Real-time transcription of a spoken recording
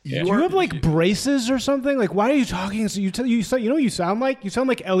Yeah. Do you have like braces or something? Like, why are you talking? So you know what you sound like? You sound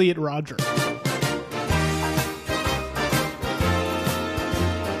like Elliot Rodger.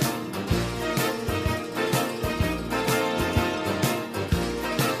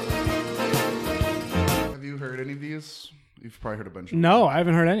 Have you heard any of these? You've probably heard a bunch of No, I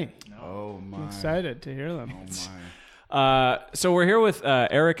haven't heard any. them. Oh my. I'm excited to hear them. Oh my. So we're here with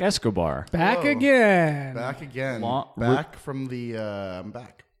Eric Escobar. Back Hello. again. Back again. Long- Back from the I'm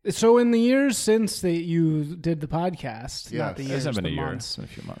back. So in the years since you did the podcast, not the Yes. It years, hasn't been the a year. months. It's been a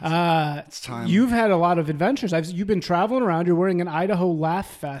few months. It's time. You've had a lot of adventures. You've been traveling around. You're wearing an Idaho Laugh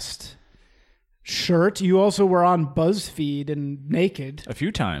Fest shirt. You also were on BuzzFeed and naked. A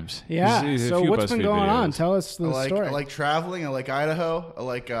few times. Yeah. There's a So few what's been BuzzFeed going on? videos. Tell us the story. I like traveling. I like Idaho. I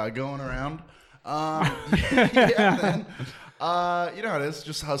like going around. Yeah, man. You know how it is.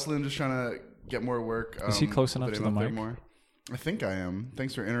 Just hustling, just trying to get more work. Is he close enough put to in the up there mic? more. I think I am.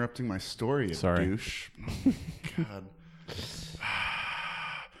 Thanks for interrupting my story, you Sorry. douche. God.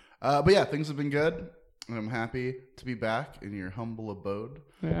 But yeah, things have been good. And I'm happy to be back in your humble abode.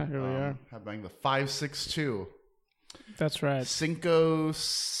 Yeah, here we are. Having the 562. That's right. Cinco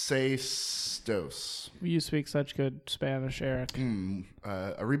seis dos. You speak such good Spanish, Eric.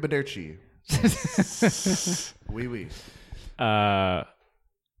 Arrivederci. Oui, oui.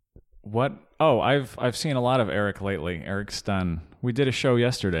 What? Oh, I've seen a lot of Eric lately. Eric's done. We did a show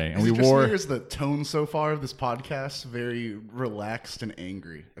yesterday, and Is we it just wore. me or is the tone so far of this podcast very relaxed and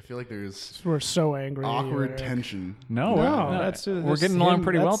angry? I feel like there's We're so angry. at you, awkward Eric. tension. No, We're getting along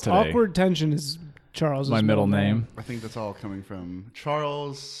pretty well today. Awkward tension is Charles' My middle name. I think that's all coming from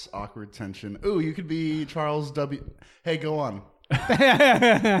Charles. Awkward tension. Ooh, you could be Charles W. Hey, go on.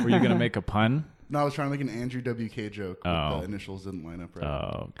 Were you gonna make a pun? No, I was trying to make an Andrew WK joke, but Oh. the initials didn't line up right.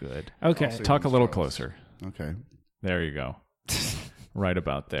 Oh, good. Okay. Also- Talk a little Charles. closer. Okay. There you go. Right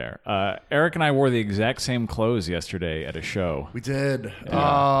about there. Eric and I wore the exact same clothes yesterday at a show. We did.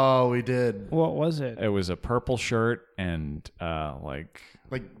 Oh, we did. What was it? It was a purple shirt and like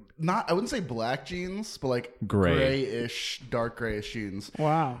Like, not, I wouldn't say black jeans, but like Gray. grayish, dark grayish jeans.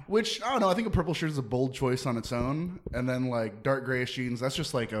 Wow. Which, I don't know, I think a purple shirt is a bold choice on its own. And then like dark grayish jeans, that's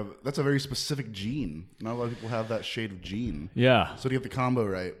just like that's a very specific jean. Not a lot of people have that shade of jean. yeah. So to get the combo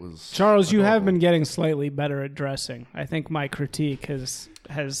right was... Charles, you have been getting slightly better at dressing. I think my critique has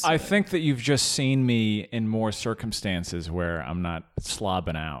I think that you've just seen me in more circumstances where I'm not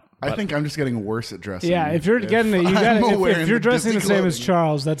slobbing out. I think I'm just getting worse at dressing. yeah, if you're getting it, you I'm got wearing if you're the dressing the Disney same as clothing.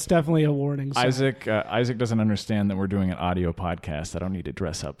 Charles, that's definitely a warning sign. Isaac doesn't understand that we're doing an audio podcast. I don't need to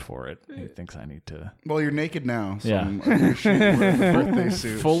dress up for it. He thinks I need to Well, you're naked now, so Yeah. I'm appreciating wearing a birthday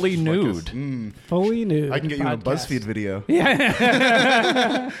suit. fully Just like nude. Fully nude. I can get you in a podcast. BuzzFeed video.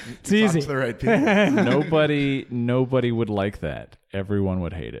 It's Talk easy. to the right people. Nobody would like that. Everyone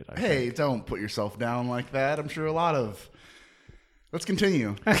would hate it. I think. Hey, don't put yourself down like that. I'm sure a lot of... Let's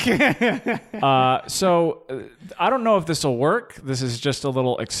continue. So I don't know if this will work. This is just a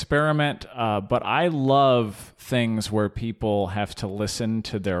little experiment. But I love things where people have to listen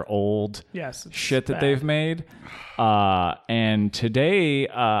to their old Yes, it's shit that bad. they've made. And today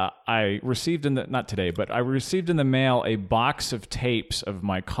I received I received in the mail a box of tapes of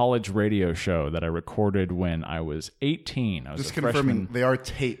my college radio show that I recorded when I was 18. I was Just a confirming, freshman. they are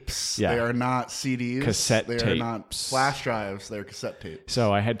tapes. Yeah. They are not CDs. Cassette They are not tapes. flash drives. They're cassette tapes.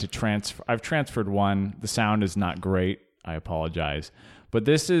 So I had to transfer. I've transferred one. The sound is not great. I apologize. But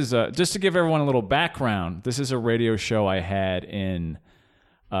this is just to give everyone a little background. This is a radio show I had in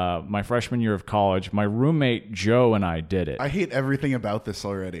my freshman year of college. My roommate Joe and I did it. I hate everything about this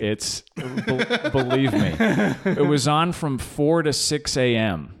already. It's believe me, it was on from 4 to 6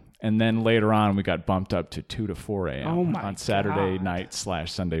 a.m. And then later on, we got bumped up to 2 to 4 a.m. Oh my on Saturday God. night /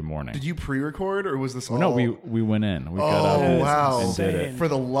 Sunday morning. Did you pre-record or was this all... No, we went in. We got up Oh, wow. and did it. insane. For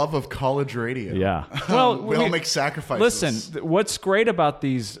the love of college radio. Yeah. Well, we all make sacrifices. Listen, what's great about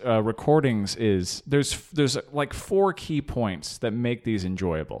these recordings is there's like 4 key points that make these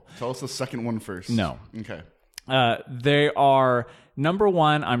enjoyable. Tell us the second one first. No. Okay. They are, number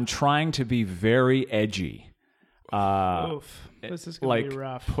one, I'm trying to be very edgy. Oof. This is gonna Like be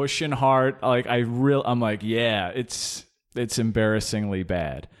rough. pushing hard. Like I'm like, yeah, it's embarrassingly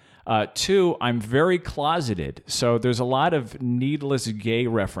bad. 2, I'm very closeted, so there's a lot of needless gay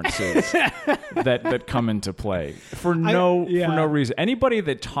references that come into play for no reason. Anybody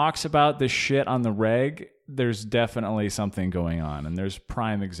that talks about this shit on the reg, there's definitely something going on, and there's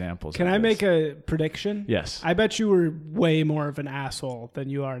prime examples. Can of I this. make a prediction? Yes. I bet you were way more of an asshole than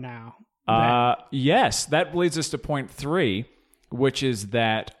you are now. Yes, that leads us to point 3. which is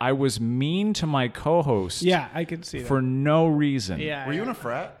that I was mean to my co-host Yeah, I can see that. for no reason. yeah, Were you in a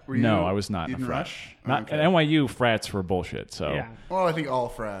frat? Were No, you, I was not you in a didn't frat. rush? Not Okay. at NYU. Frats were bullshit. So, yeah. Well, I think all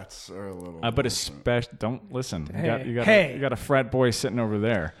frats are a little. but especially don't listen. Hey. You got a frat boy sitting over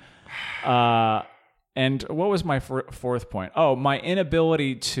there. And what was my fourth point? Oh, my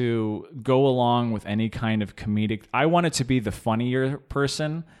inability to go along with any kind of comedic. I wanted to be the funnier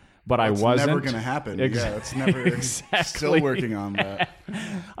person, but I It's wasn't. never going to happen. Yeah, it's never. Exactly. Still working on that.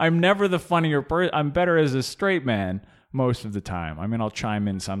 I'm never the funnier person. I'm better as a straight man most of the time. I mean, I'll chime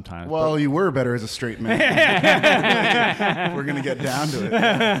in sometimes. Well, you were better as a straight man. We're going to get down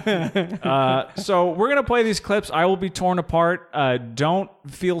to it. So we're going to play these clips. I will be torn apart. Don't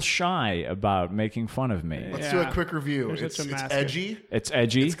feel shy about making fun of me. Let's do a quick review. You're such a It's master. edgy. It's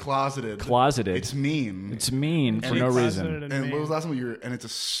edgy. It's closeted. Closeted. It's mean. It's mean for And no it's reason. closeted. and what was the last one you were? And it's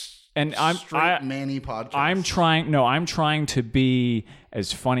a And straight manny podcast. I'm trying to be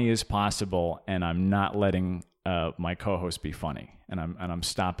as funny as possible, and I'm not letting my co-host be funny, and I'm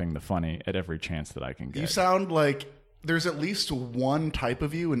stopping the funny at every chance that I can get. You sound like there's at least one type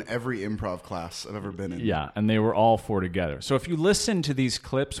of you in every improv class I've ever been in. Yeah, and they were all four together. So if you listen to these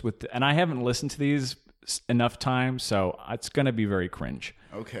clips and I haven't listened to these enough times, so it's going to be very cringe.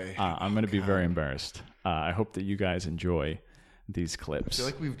 Okay. I'm going to be very embarrassed. I hope that you guys enjoy these clips. I feel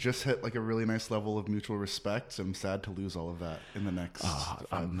like we've just hit like a really nice level of mutual respect. So I'm sad to lose all of that in the next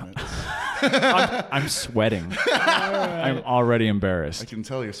 5 minutes. I'm sweating. I'm already embarrassed. I can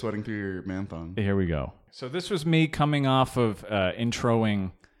tell you're sweating through your man thong. Here we go. So this was me coming off of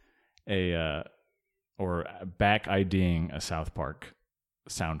introing or back IDing a South Park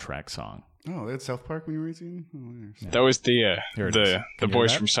soundtrack song. Oh, they had South Park when you were 18? Oh, interesting. That was the Here it is. the Can you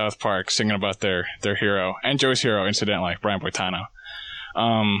boys hear that? from South Park singing about their hero and Joe's hero, incidentally, Brian Boitano.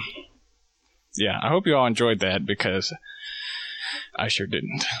 Yeah, I hope you all enjoyed that because I sure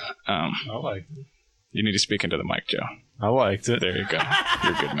didn't. I liked it. You need to speak into the mic, Joe. I liked it. There you go.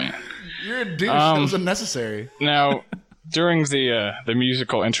 You're a good man. You're a douche. That was unnecessary. Now, during the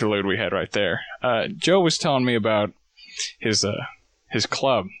musical interlude we had right there, Joe was telling me about his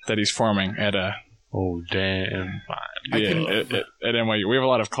club that he's forming at Oh, damn. at NYU. We have a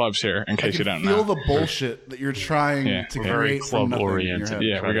lot of clubs here, in case you don't Feel know. the bullshit that you're trying to We're very create from nothing in your club-oriented. head.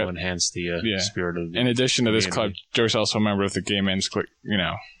 Yeah, Try we to got- enhance the spirit of the In addition to this club, community. Joe's also a member of the Gay Men's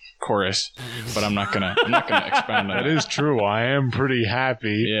chorus, but I'm not gonna expound on That that. is true. I am pretty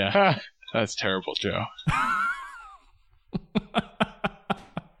happy. Yeah. That's terrible, Joe.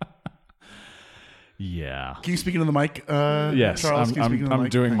 Yeah. Can you speak into the mic? Yes, Charles, can you speak into the I'm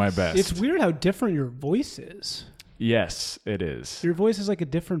mic? doing my Thanks. best. It's weird how different your voice is. Yes, it is. Your voice is like a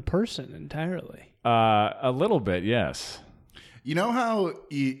different person entirely. A little bit, yes. You know how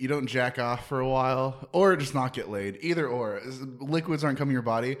you don't jack off for a while or just not get laid? Either or. Liquids aren't coming to your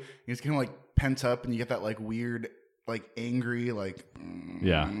body. It's kind of like pent up and you get that like weird, like angry, like...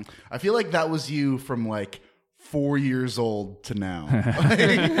 Yeah. I feel like that was you from like 4 years old to now.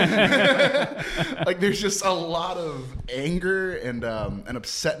 Like there's just a lot of anger and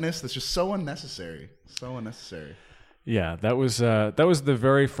upsetness that's just so unnecessary. So unnecessary. Yeah, that was the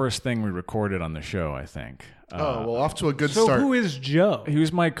very first thing we recorded on the show, I think. Oh, well, off to a good So start. who is Joe? He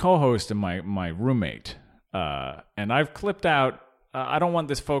was my co-host and my roommate. And I've clipped out. I don't want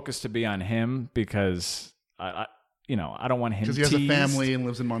this focus to be on him because I don't want him Because he has a teased. family and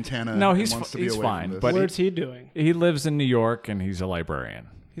lives in Montana. No, and he's wants to he's be away fine, from this. but What's he doing? he lives in New York and he's a librarian.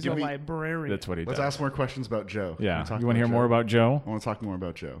 He's Give a me- librarian. That's what he Let's does. ask more questions about Joe. Yeah, Can we you want to hear more about Joe? I want to talk more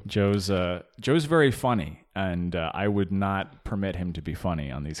about Joe. Joe's very funny, and I would not permit him to be funny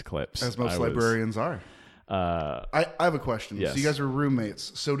on these clips. As most I was- librarians are. I have a question. Yes. So you guys were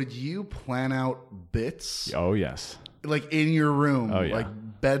roommates. So did you plan out bits Oh yes. like in your room, Oh, yeah. like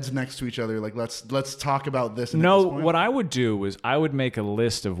beds next to each other? Like let's talk about this. And at No, this point? what I would do was I would make a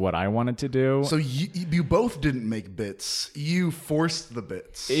list of what I wanted to do. So you both didn't make bits. You forced the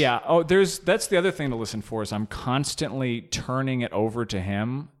bits. Yeah. Oh, that's the other thing to listen for is I'm constantly turning it over to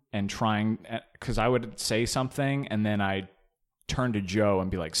him and trying because I would say something and then I'd turn to Joe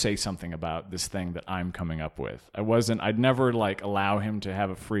and be like, say something about this thing that I'm coming up with. I'd never like allow him to have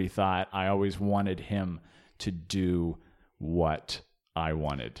a free thought. I always wanted him to do what I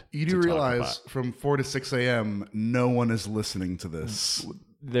wanted. You to do talk realize about. from 4 to 6 a.m. no one is listening to this.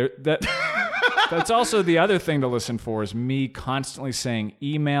 That's also the other thing to listen for is me constantly saying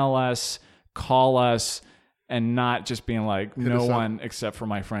email us, call us, and not just being like, no us up. one except for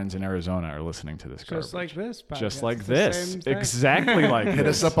my friends in Arizona are listening to this garbage. Just like this. Podcast. Just like It's the this. same thing. Exactly like Hit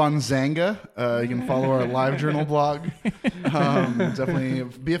this. us up on Zanga. You can follow our live journal blog. Definitely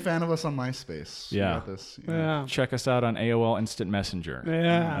be a fan of us on MySpace. Yeah. We got this. Yeah. Check us out on AOL Instant Messenger.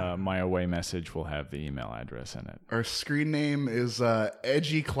 Yeah. My away message will have the email address in it. Our screen name is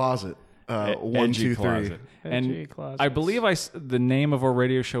Edgy Closet. One, Edgy two, three. Closet. Edgy And Closets. I believe the name of our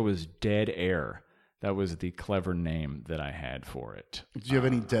radio show was Dead Air. That was the clever name that I had for it. Do you have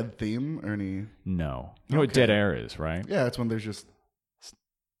any dead theme or any? No. You know what Dead Air is, right? Yeah, it's when there's just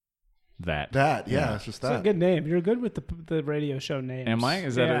That. Yeah, it's just It's a that. good name. You're good with the radio show names. Am I?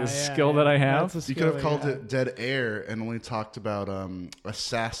 Is that Yeah, a yeah, skill yeah. that I have? That's a You skill could have that called you it Dead Air and only talked about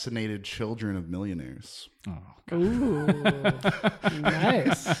assassinated children of millionaires. Oh, have. Ooh,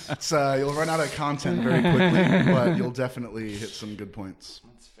 nice. It's you'll run out of content very quickly, but you'll definitely hit some good points.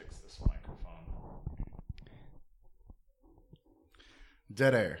 Let's fix this microphone.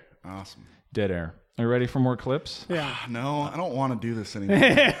 Dead Air, awesome. Dead Air. Are you ready for more clips? Yeah. No, I don't want to do this anymore.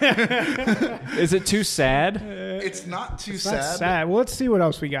 Is it too sad? It's not too That's sad. sad. Well, let's see what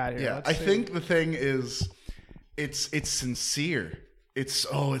else we got here. Yeah, Let's I see. think the thing is, it's sincere. It's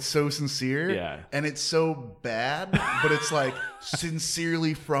so sincere. Yeah. And it's so bad, but it's like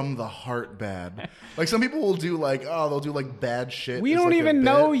sincerely from the heart bad. Like some people will do like, they'll do like bad shit. we as, don't like, a even bit.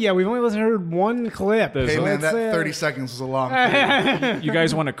 know yet. We've only heard one clip. There's Hey So man, Let's, that 30 seconds was a long thing. You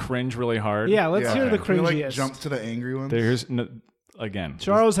guys want to cringe really hard? Yeah, let's hear the Can we, like, cringiest. jump to the angry ones. There's again.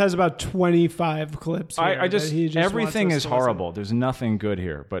 Charles has about 25 clips. Here I just that he everything wants us is to listen. horrible. There's nothing good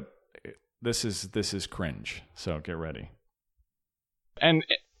here, but this is cringe. So get ready. And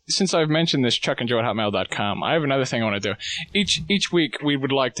since I've mentioned this, chuckandjoe@hotmail.com, I have another thing I want to do. Each week we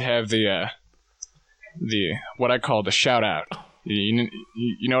would like to have the what I call the shout out. You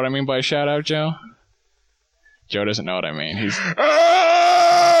know what I mean by a shout out, Joe? Joe doesn't know what I mean. He's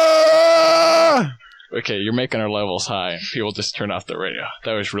okay. You're making our levels high. People just turn off the radio.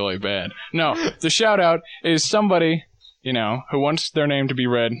 That was really bad. No, the shout out is somebody who wants their name to be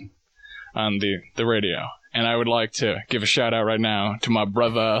read on the radio. And I would like to give a shout out right now to my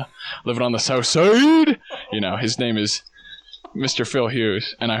brother living on the south side. His name is Mr. Phil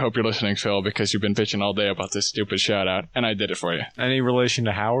Hughes. And I hope you're listening, Phil, because you've been bitching all day about this stupid shout out. And I did it for you. Any relation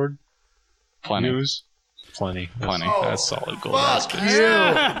to Howard Plenty. Hughes? Plenty. Plenty. That's solid gold. Fuck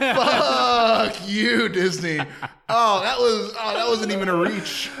you! Fuck you, Disney! That wasn't even a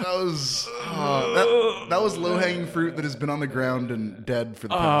reach. That was that was low hanging fruit that has been on the ground and dead for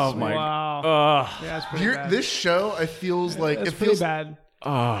the past week. Wow. Yeah, that's pretty bad. This show, it feels like That's it pretty feels bad.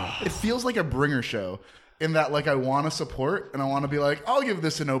 it feels like a bringer show in that like I want to support and I want to be like I'll give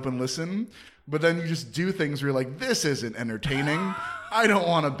this an open listen, but then you just do things where you're like this isn't entertaining. I don't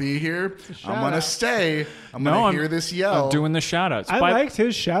want to be here. I'm gonna out. stay. I'm gonna hear this yell. I'm doing the shout outs. I liked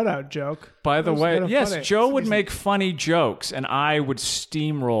his shout out joke. By the That was way, kinda yes, funny. Joe would make funny jokes, and I would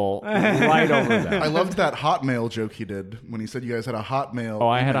steamroll right over them. I loved that Hotmail joke he did when he said you guys had a Hotmail. Oh,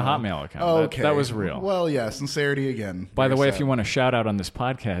 I had a email. Hotmail account. Oh, That- okay, that was real. Well, yeah, sincerity again. By the Very way, sad. if you want a shout out on this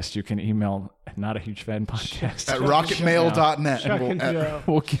podcast, you can email Not a Huge Fan Podcast at rocketmail.net, Chuck and Joe.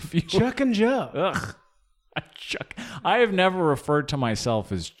 We'll give you. Chuck and Joe. Ugh. Chuck. I have never referred to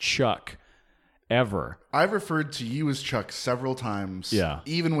myself as Chuck ever. I've referred to you as Chuck several times. Yeah.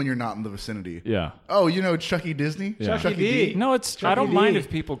 Even when you're not in the vicinity. Yeah. Oh, Chucky Disney? Yeah. Chucky D. No, it's. I Chucky don't mind D. if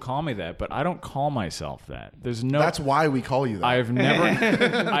people call me that, but I don't call myself that. There's no. That's why we call you that. I've never.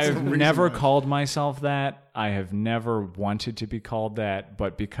 I've reason never why. called myself that. I have never wanted to be called that,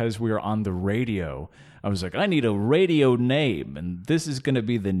 but because we are on the radio, I was like, I need a radio name, and this is going to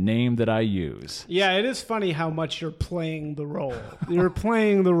be the name that I use. Yeah, it is funny how much you're playing the role. You're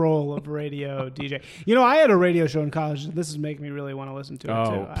playing the role of radio DJ. I had a radio show in college. And this is making me really want to listen to it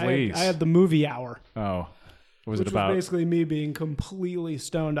Oh, too. please. I had the movie hour, Oh, was which it about? was basically me being completely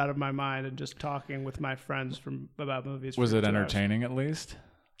stoned out of my mind and just talking with my friends about movies. Was for it 2 hours. entertaining at least?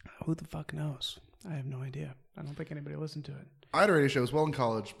 Who the fuck knows? I have no idea. I don't think anybody listened to it. I had a radio show as well in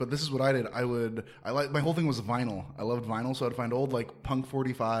college, but this is what I did. My whole thing was vinyl. I loved vinyl, so I'd find old like punk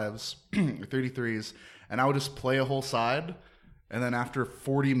 45s or 33s, and I would just play a whole side. And then after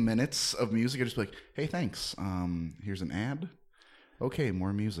 40 minutes of music, I'd just be like, hey, thanks. Here's an ad. Okay,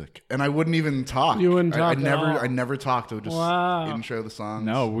 more music. And I wouldn't even talk. You wouldn't talk at all. I never talked. I would just Wow. intro the songs.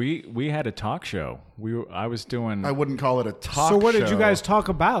 No, we had a talk show. I was doing. I wouldn't call it a talk So what did show. you guys talk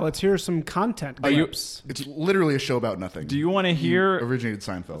about? Let's hear some content clips. It's literally a show about nothing. Do you want to hear? Originated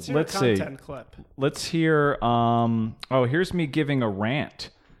Seinfeld. Hear a Let's see. content clip. Let's hear. Here's me giving a rant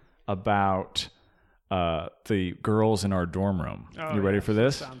about the girls in our dorm room. Oh, you ready yeah. for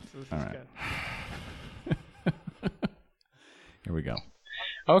this? This is All right. good. Here we go.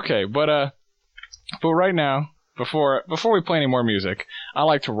 Okay, but right now, before we play any more music, I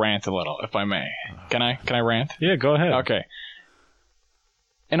like to rant a little, if I may. Can I rant? Yeah, go ahead. Okay.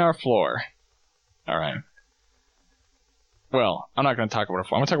 In our floor. All right. Well, I'm not going to talk about our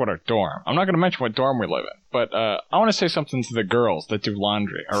floor. I'm going to talk about our dorm. I'm not going to mention what dorm we live in, but I want to say something to the girls that do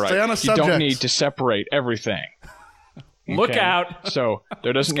laundry. All right. Stay on a You subject. don't need to separate everything. Look Okay? out. So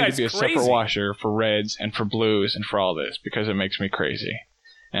there doesn't need to guy's be a crazy. separate washer for reds and for blues and for all this because it makes me crazy.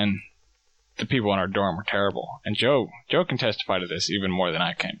 And the people in our dorm are terrible. And Joe can testify to this even more than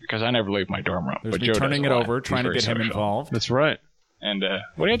I can because I never leave my dorm room. There's but me Joe turning does it a lot. over, He's trying to very get him social. involved. That's right. And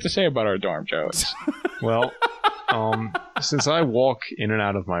what do you have to say about our dorm, Joe? Well, since I walk in and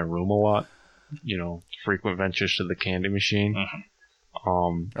out of my room a lot, frequent ventures to the candy machine.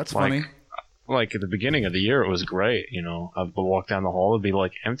 That's like, funny. Like at the beginning of the year, it was great. I would walk down the hall, it'd be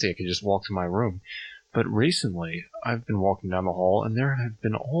like empty. I could just walk to my room. But recently, I've been walking down the hall, and there have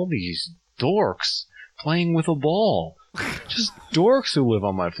been all these dorks playing with a ball. Just dorks who live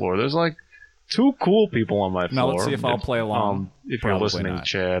on my floor. There's like 2 cool people on my floor. Now let's see if I'll play along. If you're Probably listening, not.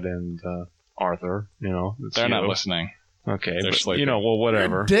 Chad and Arthur, it's They're not you. listening. Okay, They're but, sleeping. well,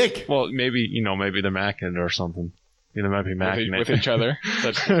 whatever. Dick. Well, maybe they're macking it or something. They might be macking With it. each other.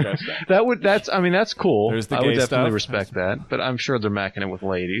 That's disgusting. That's cool. There's the I would gay definitely stuff. respect that. But I'm sure they're macking it with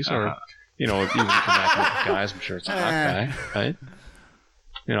ladies, or even if you're macking it with guys, I'm sure it's a hot guy, right?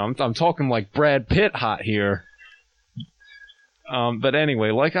 I'm talking like Brad Pitt hot here. But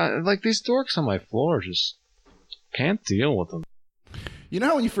anyway, like these dorks on my floor just can't deal with them. You know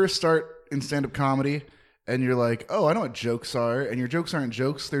how when you first start in stand-up comedy and you're like, oh, I know what jokes are, and your jokes aren't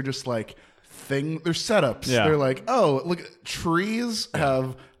jokes, they're just like they're setups. Yeah. They're like, oh, look, trees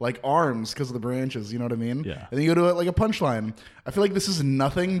have like arms because of the branches, you know what I mean? Yeah. And then you go to it like a punchline. I feel like this is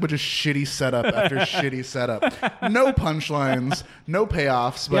nothing but just shitty setup after shitty setup. No punchlines, no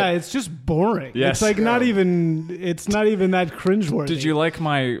payoffs, but Yeah, it's just boring. Yes. It's like it's not even that cringeworthy. Did you like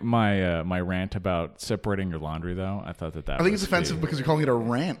my rant about separating your laundry though? I thought that I think it's was offensive the- because you're calling it a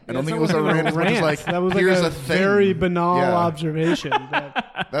rant. I don't That's think it not was a like rant as much as like, That was like here's a a thing. very banal Yeah. observation. But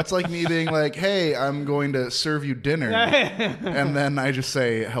That's like me being like, hey, I'm going to serve you dinner. And then I just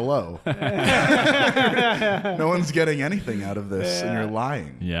say hello. No one's getting anything out of this, and you're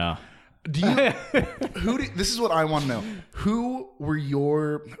lying. Yeah. This is what I want to know. Who were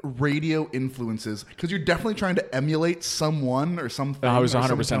your radio influences? Because you're definitely trying to emulate someone or something. I was or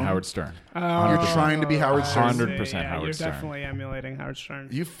some 100% tone. Howard Stern. You're trying to be Howard Stern. 100% yeah, Howard you're Stern. definitely emulating Howard Stern.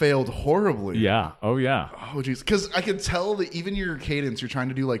 You failed horribly. Yeah. Oh yeah. Oh, jeez. Because I can tell that even your cadence, you're trying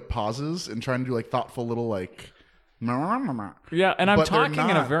to do like pauses and trying to do like thoughtful little like. Yeah, and I'm But they're talking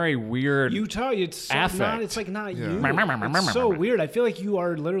in a not. very weird. You tell you, it's so Affect. not. It's like not you. Yeah. It's so weird. I feel like you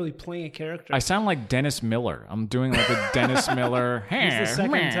are literally playing a character. I sound like Dennis Miller. I'm doing like a Dennis Miller. It's the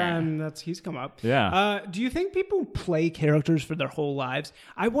second time he's come up. Yeah. Do you think people play characters for their whole lives?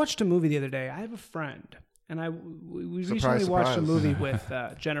 I watched a movie the other day. I have a friend, and we recently watched a surprise. movie with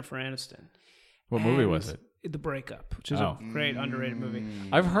Jennifer Aniston. What movie And was it? The Breakup, which is Oh. a great underrated movie.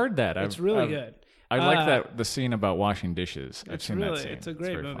 I've heard that. It's really good. I like the scene about washing dishes. I've seen that scene. It's a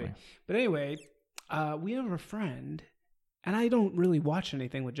great very movie. funny. But anyway, we have a friend, and I don't really watch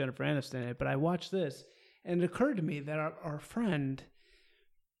anything with Jennifer Aniston in it, but I watched this, and it occurred to me that our friend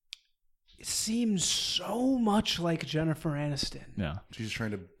seems so much like Jennifer Aniston. Yeah. She's just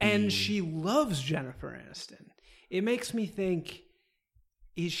trying to. And she loves Jennifer Aniston. It makes me think,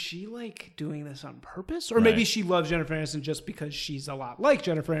 is she like doing this on purpose? Or maybe Right. she loves Jennifer Aniston just because she's a lot like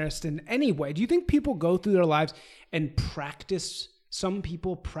Jennifer Aniston anyway. Do you think people go through their lives and practice? Some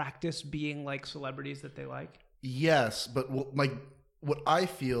people practice being like celebrities that they like. Yes, but what I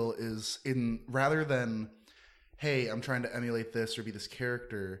feel is rather than, hey, I'm trying to emulate this or be this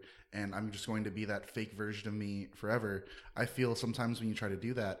character, and I'm just going to be that fake version of me forever. I feel sometimes when you try to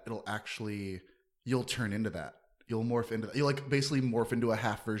do that, you'll turn into that. You'll morph into that. You'll like basically morph into a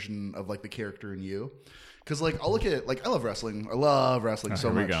half version of like the character in you. Because like I'll look at I love wrestling. I love wrestling so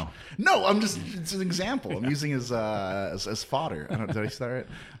here we much. go. No, it's an example. I'm using as fodder. I don't did I say that right?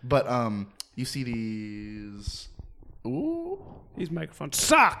 But you see these. Ooh. These microphones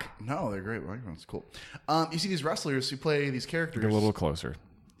suck. No, they're great microphones. Cool. You see these wrestlers who play these characters. Get a little closer.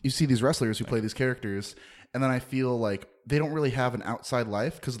 You see these wrestlers who play these characters, and then I feel like they don't really have an outside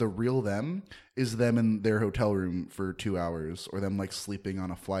life because the real them is them in their hotel room for 2 hours or them like sleeping on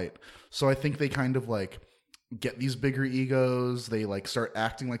a flight. So I think they kind of like get these bigger egos. They like start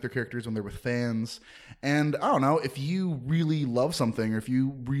acting like their characters when they're with fans. And I don't know, if you really love something or if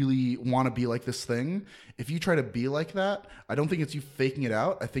you really want to be like this thing, if you try to be like that, I don't think it's you faking it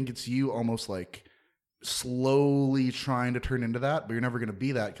out. I think it's you almost like slowly trying to turn into that, but you're never going to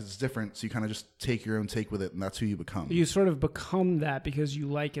be that because it's different. So you kind of just take your own take with it, and that's who you become. You sort of become that because you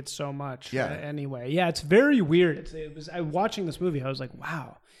like it so much. Yeah. Anyway, yeah, it's very weird. Watching this movie, I was like,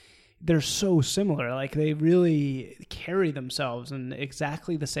 wow, they're so similar. Like they really carry themselves in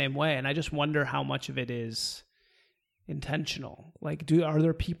exactly the same way, and I just wonder how much of it is intentional. Like, are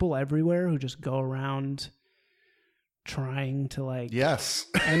there people everywhere who just go around trying to like Yes.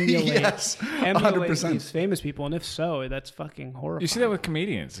 emulate, Yes. emulate 100%. these famous people? And if so, that's fucking horrifying. You see that with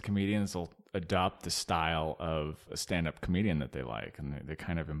comedians. The comedians will adopt the style of a stand-up comedian that they like, and they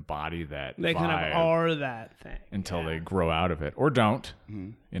kind of embody that they vibe kind of are that thing until they grow out of it, or don't.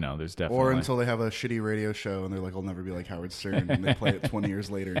 You know, there's definitely... Or until they have a shitty radio show and they're like, I'll never be like Howard Stern, and they play it 20 years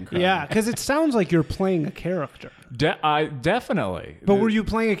later and cry. Yeah, because it sounds like you're playing a character. Definitely. But were you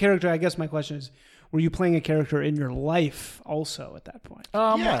playing a character? I guess my question is, were you playing a character in your life also at that point?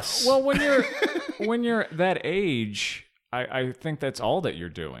 Yes. Well, when you're that age, I think that's all that you're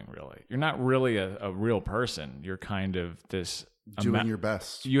doing, really. You're not really a real person. You're kind of this... Doing your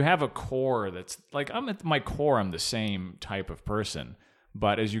best. You have a core that's... Like, I'm at my core, I'm the same type of person.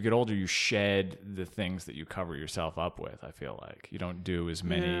 But as you get older, you shed the things that you cover yourself up with, I feel like. You don't do as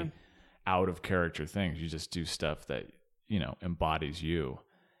many out-of-character things. You just do stuff that, you know, embodies you.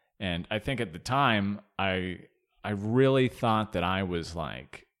 And I think at the time, I really thought that I was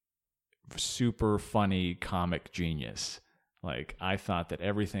like super funny comic genius. Like I thought that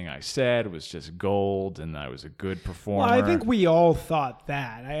everything I said was just gold, and I was a good performer. Well, I think we all thought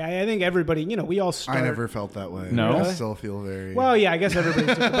that. I think everybody, you know, we all start. I never felt that way. No? I still feel very... Well, yeah, I guess everybody's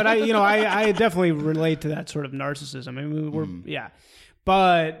different. But I definitely relate to that sort of narcissism. I mean, yeah.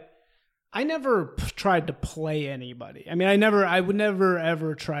 But I never tried to play anybody. I mean, I would never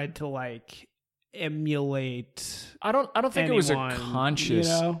ever tried to like emulate. I don't think it was a anyone, conscious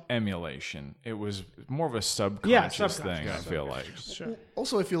you know? emulation. It was more of a subconscious thing. I subconscious. feel like. Sure.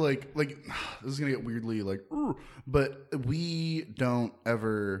 Also, I feel like this is gonna get weirdly like, but we don't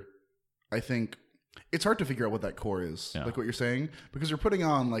ever. I think it's hard to figure out what that core is, like what you're saying, because you're putting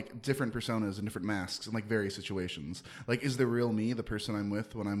on like different personas and different masks in like various situations. Like, is the real me the person I'm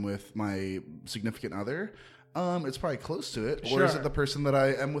with when I'm with my significant other? It's probably close to it. Or is it the person that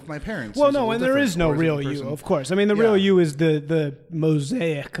I am with my parents? Well, who's a no, little and there different? is no Or it real the you, person- of course. I mean, the real you is the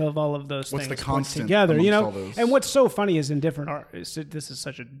mosaic of all of those What's things the put constant together, you know. amongst all those? And what's so funny is in different art. This is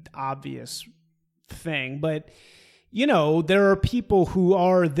such an obvious thing, but you know, there are people who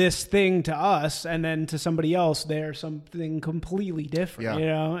are this thing to us, and then to somebody else, they're something completely different. Yeah. You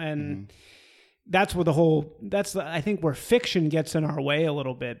know, and that's what I think where fiction gets in our way a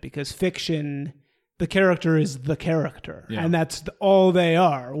little bit, because fiction, the character is the character, and that's all they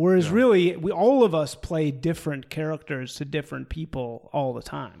are. Whereas really, all of us play different characters to different people all the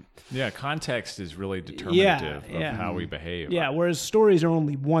time. Yeah, context is really determinative of yeah. how we behave. Yeah, whereas stories are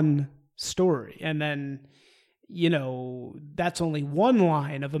only one story, and then, you know, that's only one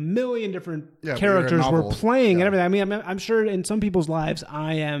line of a million different Yeah, but characters you're a we're novel. playing Yeah. and everything. I mean, I'm sure in some people's lives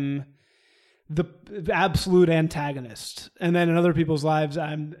I am the absolute antagonist, and then in other people's lives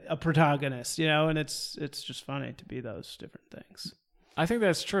I'm a protagonist, you know, and it's just funny to be those different things. I think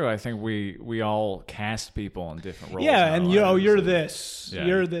that's true. I think we all cast people in different roles. Yeah, in our and lives. you're this, Yeah,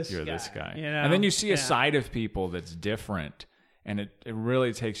 you're this guy. you know? And then you see a side of people that's different, and it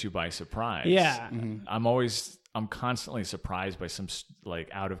really takes you by surprise. Yeah. I'm constantly surprised by some like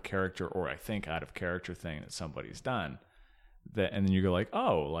out of character, or I think out of character thing that somebody's done. And then you go like,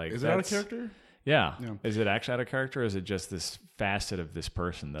 oh, like Is it out of character? Yeah. Is it actually out of character, or is it just this facet of this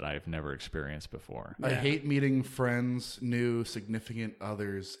person that I've never experienced before? I hate meeting friends, new significant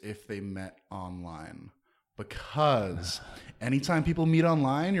others, if they met online. Because anytime people meet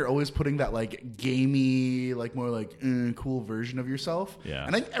online, you're always putting that like gamey, like more like cool version of yourself. Yeah.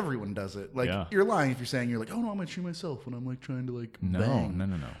 And I think everyone does it. Like you're lying if you're saying you're like, oh no, I'm actually myself when I'm like trying to like bang.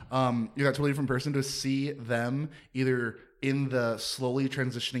 No. You're that totally different person. To see them either in the slowly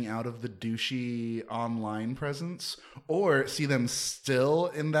transitioning out of the douchey online presence, or see them still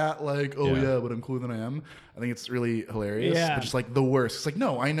in that like, oh yeah, but I'm cooler than I am. I think it's really hilarious. Yeah. But just like the worst. It's like,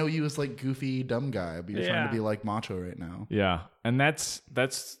 no, I know you as like goofy dumb guy, but you're trying to be like macho right now. Yeah, and that's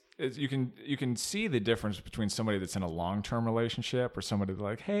you can see the difference between somebody that's in a long-term relationship or somebody that's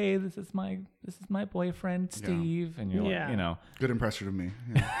like, hey, this is my boyfriend Steve, and you're like, you know, Good impression of me.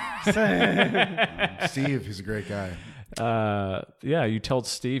 Yeah. Steve, he's a great guy. Yeah, you told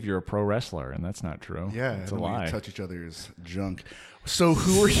Steve you're a pro wrestler, and that's not true. Yeah, it's a and we lie. touch each other's junk. So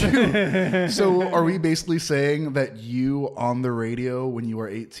who are you? So are we basically saying that you on the radio when you are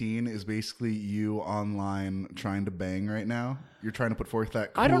 18 is basically you online trying to bang right now? You're trying to put forth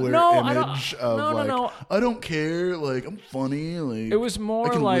that cooler I don't know. image of No. like, I don't care, like I'm funny, like It was more I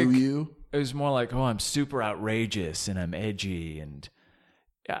can like woo you. it was more like, oh, I'm super outrageous and I'm edgy, and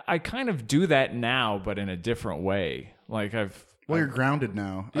I kind of do that now, but in a different way. Like Well, you're grounded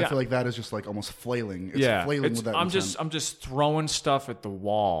now. I Yeah. feel like that is just like almost flailing. It's flailing with that. I'm intent. just throwing stuff at the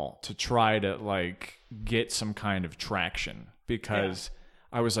wall to try to like get some kind of traction because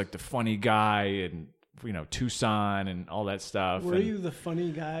I was like the funny guy and Tucson and all that stuff. Were and, you the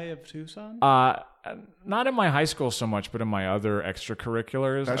funny guy of Tucson? not in my high school so much, but in my other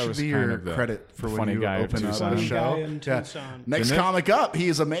extracurriculars. That I should was be kind your of the credit for when funny you guy of open up Tucson. the Funny show. guy in Tucson. Next Isn't it? comic up, he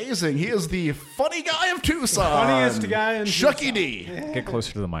is amazing. He is the funny guy of Tucson. Funniest guy in Shucky Tucson. D. Get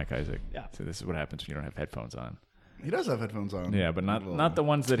closer to the mic, Isaac. Yeah. So this is what happens when you don't have headphones on. He does have headphones on. Yeah, but not Little- not the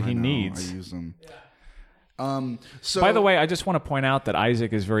ones that I he know, needs. I use them. So By the way, I just want to point out that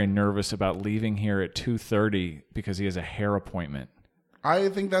Isaac is very nervous about leaving here at 2:30 because he has a hair appointment. I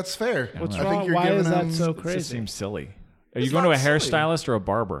think that's fair. What's I wrong? think you're Why giving is that him, so It just crazy? seems silly. Are It's you going to a not silly. hairstylist or a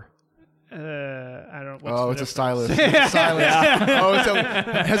barber? I don't. What's Oh, the it's a difference? stylist. It's a stylist. Oh, it's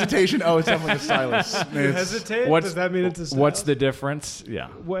a hesitation. Oh, it's definitely a stylist. You It's- hesitate? What's Does that mean it's a style? What's the difference? Yeah.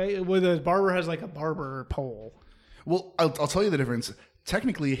 Well, the barber has like a barber pole. Well, I'll tell you the difference.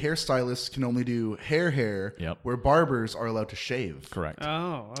 Technically, hairstylists can only do hair, Yep. where barbers are allowed to shave. Correct.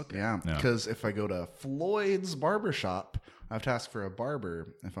 Oh, okay. Yeah, because if I go to Floyd's barbershop, I have to ask for a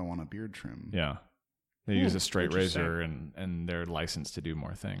barber if I want a beard trim. Yeah. They use a straight interesting. razor and they're licensed to do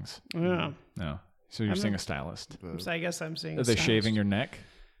more things. Yeah. No. So you're seeing a stylist. So I guess I'm seeing. Are they shaving your neck?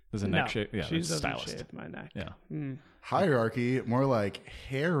 There's a No, neck shave? Yeah, she that's doesn't stylist. shave my neck. Yeah. Hierarchy, more like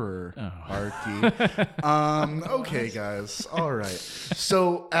hairer Okay, guys. All right.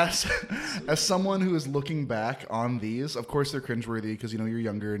 So as someone who is looking back on these, of course they're cringeworthy because you're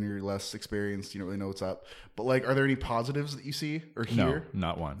younger and you're less experienced. You don't really know what's up. But like, are there any positives that you see or No, hear?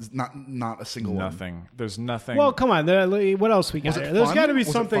 not one. Not a single one. Nothing. There's nothing. Well, come on. What else we got Was it here? There's fun? got to be Was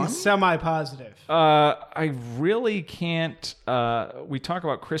it something fun? semi-positive. I really can't. We talk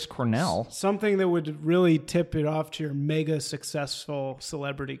about Chris Cornell. Something that would really tip it off to your mega successful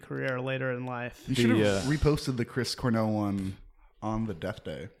celebrity career later in life. You should have The, reposted the Chris Cornell one on the death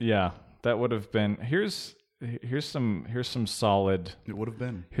day. Yeah, that would have been. Here's some solid. It would have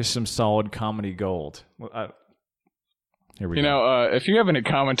been. Here's some solid comedy gold. Here we go. If you have any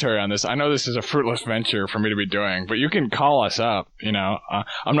commentary on this, I know this is a fruitless venture for me to be doing, but you can call us up.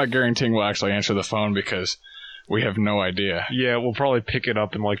 I'm not guaranteeing we'll actually answer the phone because we have no idea. Yeah, we'll probably pick it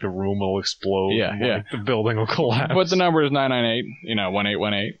up and like the room will explode. Yeah, and, yeah. like, the building will collapse. But the number is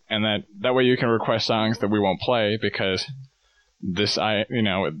 998-1818, and that way you can request songs that we won't play because they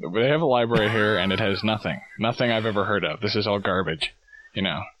have a library here and it has nothing I've ever heard of. This is all garbage,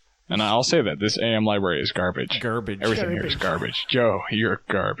 And I'll say that this AM library is garbage. Garbage. Everything here is garbage. Joe, you're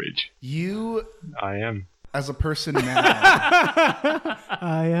garbage. You, I am. as a person now,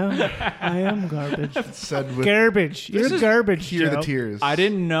 I am garbage. said with Garbage. You're garbage, hear Joe. the tears. I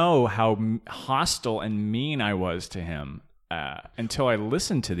didn't know how hostile and mean I was to him until I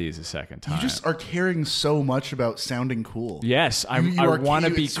listened to these a second time. You just are caring so much about sounding cool. yes, I You are want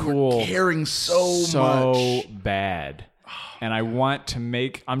to be you are cool caring so much. bad. And I want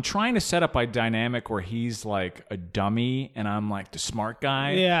to I'm trying to set up a dynamic where he's like a dummy and I'm like the smart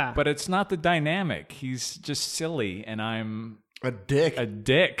guy. Yeah. But it's not the dynamic. He's just silly and I'm A dick. a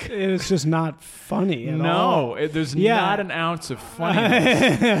dick. It's just not funny at all. No, there's Yeah. not an ounce of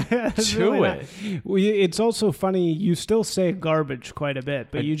funniness It's to really it. not. Well, it's also funny. You still say garbage quite a bit,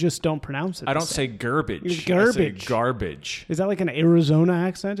 but you just don't pronounce it. I the don't same. say garbage. You're I say garbage. garbage. Is that like an Arizona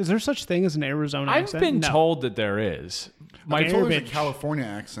accent? Is there such thing as an Arizona I've accent? been No. told that there is. I told there's a garbage. California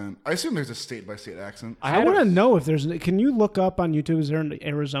accent. I assume there's a state by state accent. I want to know if there's. Can you look up on YouTube? Is there an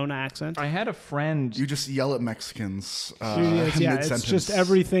Arizona accent? I had a friend. You just yell at Mexicans. yeah, mid-sentence. it's just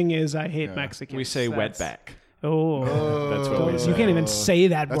everything is I hate Mexicans. We say That's- wetback. Oh, That's what we say. you can't even say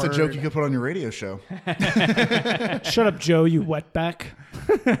that That's word. a joke you could put on your radio show. Shut up, Joe. You wetback.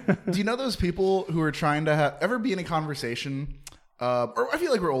 Do you know those people who are trying to ever be in a conversation? Or I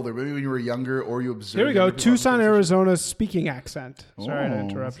feel like we're older. Maybe when you were younger, or you observed. Here we go. younger people Tucson, having conversations. Arizona speaking accent. Sorry to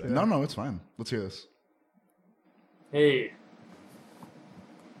interrupt you. No, it's fine. Let's hear this. Hey.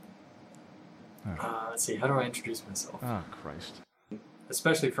 Let's see. How do I introduce myself? Oh, Christ.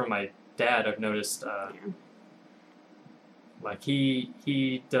 Especially from my dad, I've noticed. Like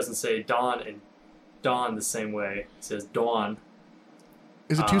he doesn't say Don and Dawn the same way. He says Dawn.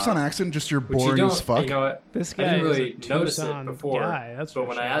 Is a Tucson accent just you're Which you boring don't, as fuck? You know what? This I guy didn't is really a notice it Tucson before, guy, that's but for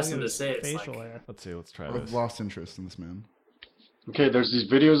when sure. I asked Look him at to say it, his it's facial like, hair. Let's see. Let's try I've this. lost interest in this man. Okay, there's these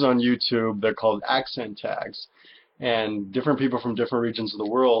videos on YouTube. They're called accent tags. And different people from different regions of the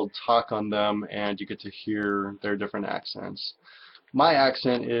world talk on them, and you get to hear their different accents. My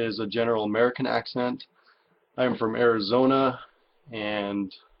accent is a general American accent. I'm from Arizona,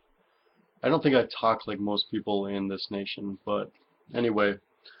 and I don't think I talk like most people in this nation. But anyway,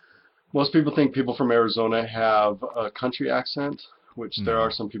 most people think people from Arizona have a country accent, which there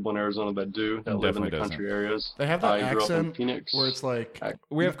are some people in Arizona that do, that live in the Definitely country areas. They have that I grew up in accent Phoenix. where it's like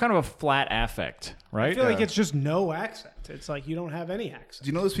We have kind of a flat affect, right? I feel like Yeah. it's just no accent. It's like you don't have any accent. Do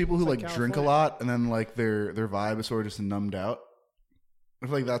you know those people who like like drink a California. lot and then like their vibe is sort of just numbed out? I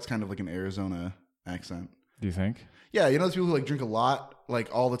feel like that's kind of like an Arizona accent. Do you think? Yeah, you know those people who like drink a lot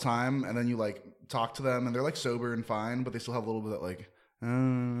like all the time, and then you like talk to them and they're like sober and fine, but they still have a little bit of like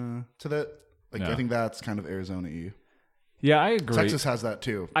to that. Like Yeah. I think that's kind of Arizona-y. Yeah, I agree. Texas has that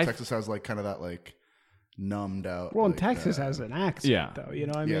too. I- Texas has like kind of that like numbed out. Well, and like, Texas has an accent, Yeah. though. You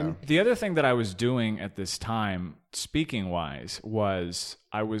know what I Yeah. mean? The other thing that I was doing at this time, speaking wise, was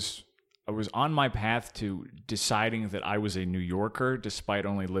I was on my path to deciding that I was a New Yorker, despite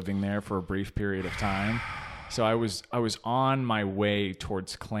only living there for a brief period of time. So I was on my way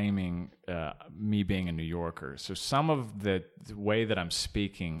towards claiming me being a New Yorker. So some of the way that I'm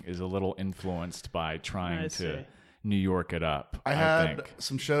speaking is a little influenced by trying I to see. New York it up. I had think.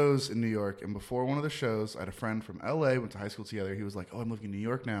 some shows in New York, and before one of the shows, I had a friend from LA, went to high school together. He was like, "Oh, I'm living in New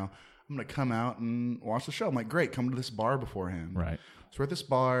York now. I'm going to come out and watch the show." I'm like, "Great, come to this bar beforehand." Right. So we're at this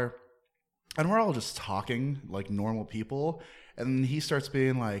bar, and we're all just talking like normal people. And then he starts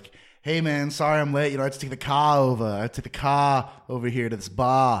being like, "Hey, man, sorry I'm late. You know, I had to take the car over. I had to take the car over here to this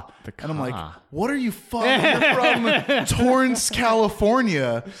bar." And I'm like, car. "What are you You're from Torrance,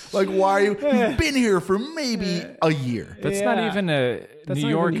 California. Like, why? You've been here for maybe a year." That's not Yeah. even a That's New not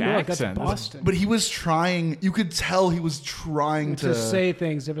York even New York, accent. That's Boston. But he was trying. You could tell he was trying to say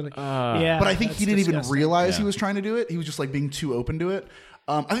things differently. yeah, But I think that's he didn't even disgusting. realize he Yeah. was trying to do it. He was just like being too open to it.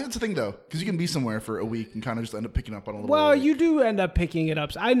 I think that's the thing though, because you can be somewhere for a week and kind of just end up picking up on a little. Well, like- you do end up picking it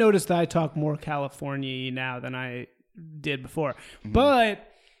up. I noticed that I talk more California now than I did before. But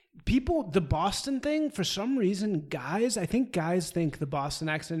people, the Boston thing, for some reason, I think guys think the Boston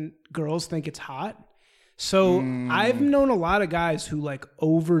accent, girls think it's hot. So I've known a lot of guys who like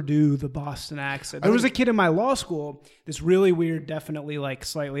overdo the Boston accent. There was a kid in my law school, this really weird, definitely like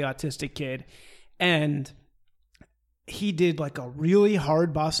slightly autistic kid, and he did like a really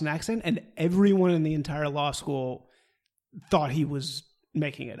hard Boston accent, and everyone in the entire law school thought he was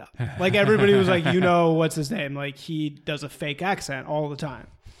making it up. Like everybody was like, what's his name? Like he does a fake accent all the time.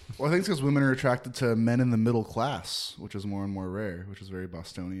 Well, I think it's because women are attracted to men in the middle class, which is more and more rare, which is very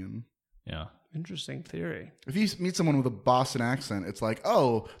Bostonian. Yeah. Interesting theory. If you meet someone with a Boston accent, it's like,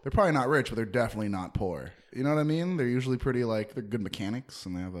 oh, they're probably not rich, but they're definitely not poor. You know what I mean? They're usually pretty like they're good mechanics,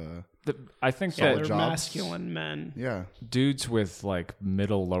 and they have a I think Yeah, that they're jobs. masculine men. yeah. dudes with like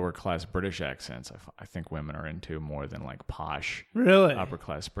middle lower class British accents, I think women are into more than like posh Really? upper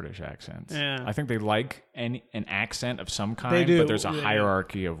class British accents. Yeah. I think they like an accent of some kind, They do, but there's a they do.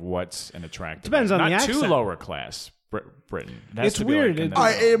 hierarchy of what's an attractive. Depends on not the too accent. lower class Britain. It has It's to be weird. Like,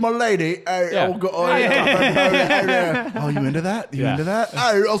 I am a lady. Yeah. Oh, you into that? You Yeah. into that?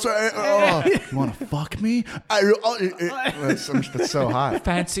 You want to fuck me? That's so hot.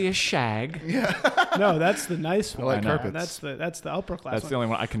 fancy a shag. No, that's the nice one. like know. carpets. That's the upper class That's one. the only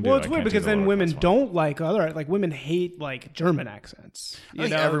one I can do. Well, it's I weird can't do because the then lower women class one. don't like women hate like German accents. I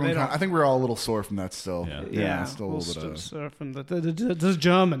think everyone. I think we're all a little sore from that still. Yeah. Still a little bit of. from the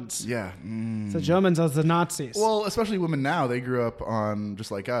Germans. Yeah. The Germans are the Nazis. Well, especially women now, they grew up on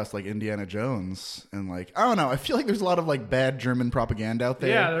just like us, like Indiana Jones, and like I don't know. I feel like there's a lot of like bad German propaganda out there.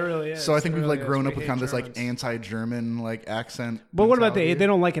 Yeah, there really is. So I think There we've like really is. grown We up with hate kind of this like Germans. anti-German like accent. But what about mentality. they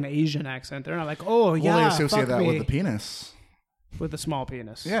don't like an Asian accent? They're not like, oh Well, yeah, they associate fuck that me. with the penis. with a small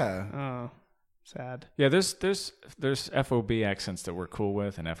penis. Yeah. Oh, sad. Yeah, there's FOB accents that we're cool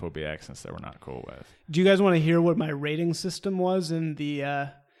with and FOB accents that we're not cool with. Do you guys want to hear what my rating system was in the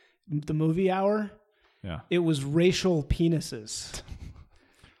movie hour? Yeah. It was racial penises.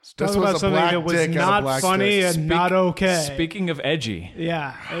 This Talk was about a something black that was dick and a not black funny stick. and not okay. Speaking of edgy,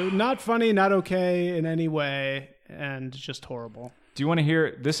 Yeah, not funny, not okay in any way, and just horrible. do you want to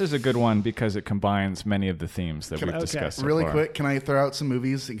hear? This is a good one because it combines many of the themes that we've I- discussed so Really far. quick, can I throw out some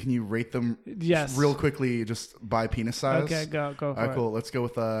movies and can you rate them? Yes. Real quickly, just by penis size. Okay, go for All right, it. cool. Let's go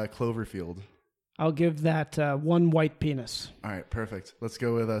with Cloverfield. I'll give that one white penis. All right, perfect. Let's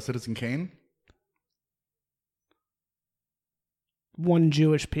go with Citizen Kane. 1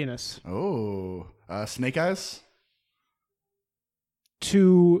 Jewish penis. Oh, Snake Eyes.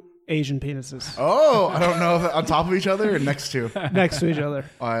 2 Asian penises Oh, I don't know if on top of each other or next to. next to each other.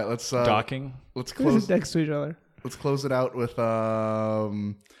 All right, let's Docking. let's close Next to each other. let's close it out with ooh,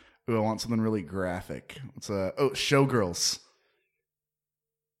 I want something really graphic. It's Showgirls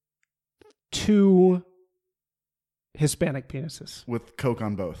 2 Hispanic penises. with Coke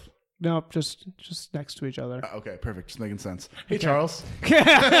on both. No, just next to each other. Okay, perfect. Just making sense. Hey, Charles.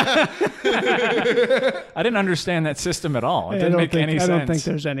 I didn't understand that system at all. It didn't make any sense. I don't think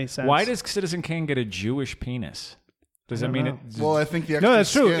there's any sense. Why does Citizen Kane get a Jewish penis? Does that mean know. Well, I think the extra No,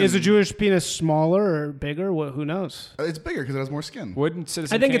 that's true. skin- Is a Jewish penis smaller or bigger? Who knows? It's bigger because it has more skin. wouldn't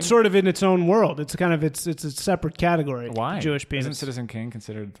Citizen I think Kane, it's sort of in its own world. It's kind of it's a separate category. why Jewish penis? Isn't Citizen Kane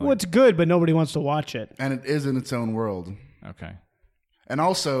considered? Well, it's good, but nobody wants to watch it. And it is in its own world. Okay, And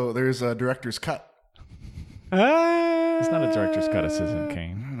also, there's a director's cut. it's not a director's cut of Citizen I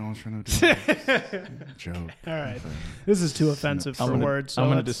Kane. don't know. I was trying to do a joke. All right, this is too offensive for words. So I'm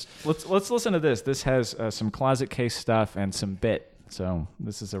gonna let's- just let's listen to this. This has some Closet Case stuff and some bit. So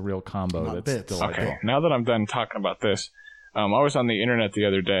this is a real combo. Not That's bits. delightful. Okay, now that I'm done talking about this, I was on the internet the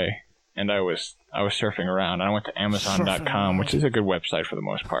other day, and I was surfing around, and I went to Amazon.com, which is a good website for the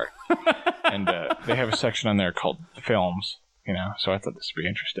most part, and they have a section on there called films, so I thought this would be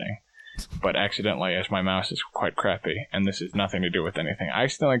interesting. But accidentally, as my mouse is quite crappy, and this has nothing to do with anything, I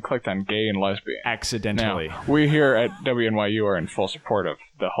accidentally clicked on gay and lesbian. Accidentally. Now, we here at WNYU are in full support of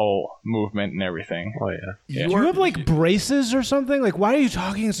the whole movement and everything. Oh, yeah. Do you have like braces or something? Like, why are you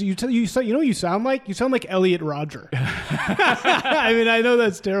talking? So you know what you sound like? You sound like Elliot Rodger. I mean, I know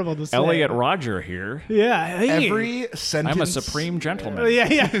that's terrible to say. Elliot Roger here. Yeah. Hey. Every sentence. I'm a supreme gentleman.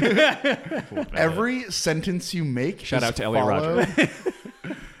 Yeah. Every sentence you make. Shout is out to Elliot Rodger.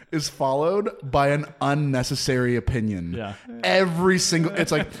 is followed by an unnecessary opinion. Yeah. Every single. It's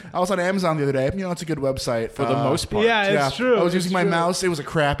like I was on Amazon the other day. It's a good website For the most part. Yeah, it's true. I was It's using my true. mouse. It was a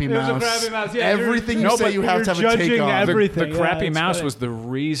crappy mouse. It was a crappy mouse. Yeah, Everything you're- you say, you have to have a take judging on. everything. The crappy it's mouse funny. was the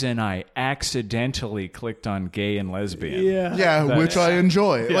reason I accidentally clicked on gay and lesbian. Yeah. Yeah, which I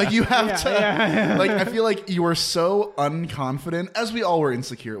enjoy. Like you have to. yeah. Like I feel like you are so unconfident, as we all were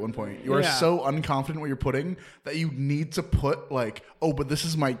insecure at one point. You are Yeah. so unconfident what you're putting that you need to put like, oh, but this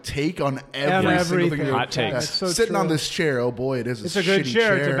is my take on every single everything. thing. you're- Hot takes. That's so Sitting on true. this chair, oh boy, it is. It's a good shitty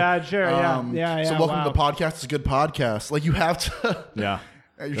chair. It's a bad chair. Yeah. Yeah, So yeah, welcome wow. to the podcast. It's a good podcast. Like you have to. Yeah.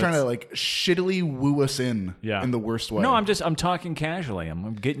 You're trying to like shittily woo us in. Yeah. In the worst way. No, I'm talking casually.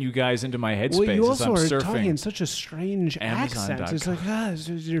 I'm getting you guys into my headspace Well, you as also I'm are surfing. talking in such a strange accent. It's like,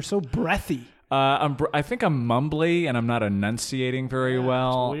 you're so breathy. I think I'm mumbly and I'm not enunciating very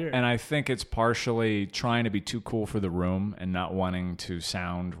well. weird. And I think it's partially trying to be too cool for the room and not wanting to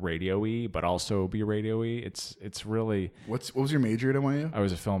sound radio-y, but also be radio-y. It's really. what was your major at NYU? I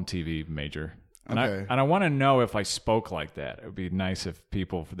was a film TV major. And Okay. I want to know if I spoke like that. It would be nice if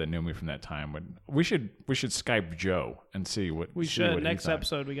people that knew me from that time would. We should Skype Joe and see what We see should. what he Next thought.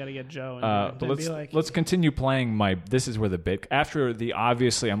 episode, we got to get Joe. But let's continue playing my. This is where the bit after the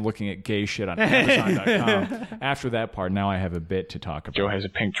obviously I'm looking at gay shit on Amazon.com. After that part, now I have a bit to talk about. Joe has a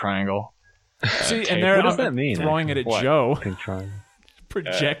pink triangle. See, tape. and there What does I'm that mean, throwing it at What? Joe, Pink triangle.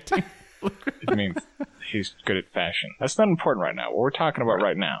 projecting. It means he's good at fashion. That's not important right now. What we're talking about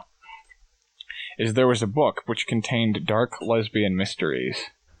right now is there was a book which contained dark lesbian mysteries.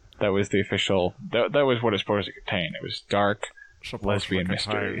 That was the official. That was what it's supposed to contain. It was dark lesbian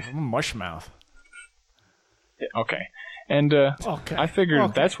mysteries. Mushmouth. Okay. And Okay. I figured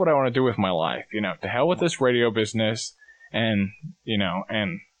Okay. that's what I want to do with my life. To hell with this radio business, and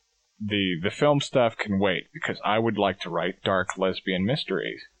and the film stuff can wait because I would like to write dark lesbian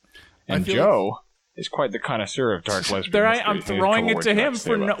mysteries. And feel Joe is quite the connoisseur of dark lesbian There mysteries. I'm He has a throwing couple it words to I'd like him say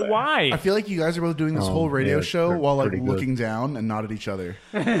for about that. why? I feel like you guys are both doing this whole radio yeah, show they're while like pretty good. looking down and not at each other.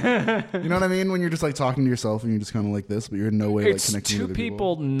 You know what I mean? When you're just like talking to yourself and you're just kind of like this, but you're in no way like It's connecting two with other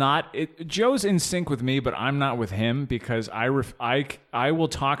people not. Joe's in sync with me, but I'm not with him because I will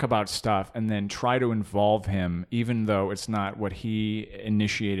talk about stuff and then try to involve him, even though it's not what he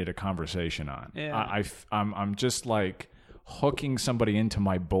initiated a conversation on. Yeah. I'm just like hooking somebody into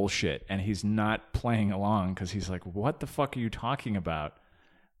my bullshit, and he's not playing along because he's like, "What the fuck are you talking about?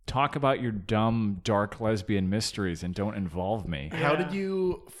 Talk about your dumb dark lesbian mysteries and don't involve me." How did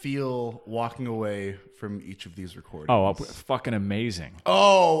you feel walking away from each of these recordings? Oh, fucking amazing.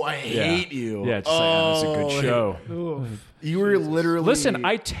 Oh, I hate you. Yeah, it's like, oh, it's a good show. You were literally. Listen,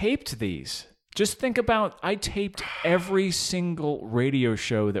 I taped these. Just think about, I taped every single radio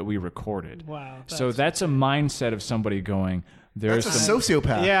show that we recorded. Wow, So that's a mindset of somebody going, There's That's a some,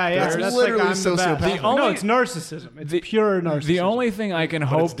 sociopath. Yeah, That's like, literally I'm the best. sociopathic. No, it's narcissism. It's pure narcissism. the only thing I can But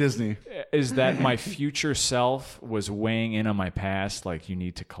hope it's Disney. is that my future self was weighing in on my past. Like, you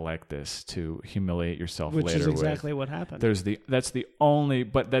need to collect this to humiliate yourself which later. is exactly with. what happened. That's the only,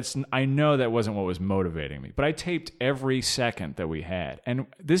 but I know that wasn't what was motivating me. But I taped every second that we had, and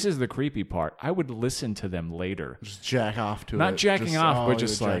this is the creepy part. I would listen to them later, Just jack off to it. not jacking Just, off, oh, but you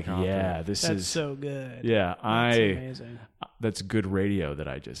just would like, jack off to yeah, it. this That's is so good. yeah, That's amazing. that's good radio that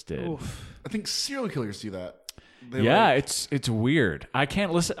I just did. Oof. I think serial killers do that. They Yeah, like- it's weird. I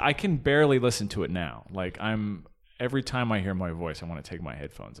can't listen. I can barely listen to it now. Like, every time I hear my voice, I want to take my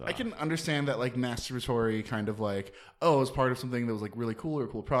headphones off. I can understand that, like, masturbatory kind of like, oh, it's part of something that was like really cool or a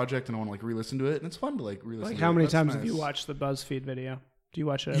cool project, and I want to like re-listen to it, and it's fun to like re-listen. Like, to how it. many That's times nice. have you watched the BuzzFeed video? Do you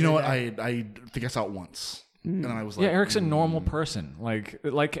watch it? You know what? every day? I think I saw it once, and I was like, Yeah, Eric's a normal person. Like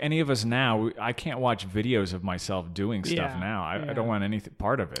any of us now. I can't watch videos of myself doing stuff Yeah, now. I yeah. don't want any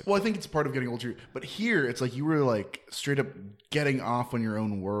part of it. Well, I think it's part of getting older. But here, it's like you were like straight up getting off on your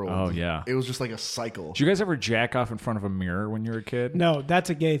own world. Oh, yeah. It was just like a cycle. Did you guys ever jack off in front of a mirror when you were a kid? No, that's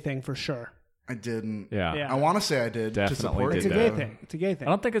a gay thing for sure. I didn't. Yeah. Yeah. I want to say I did. Definitely to support did It's a it. gay that. thing. It's a gay I thing.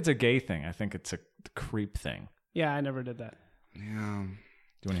 don't think it's a gay thing. I think it's a creep thing. Yeah, I never did that. Yeah.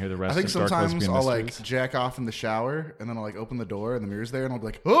 Do you want to hear the rest I think of Dark sometimes Lesbian I'll Mysteries? like jack off in the shower, and then I'll like open the door, and the mirror's there, and I'll be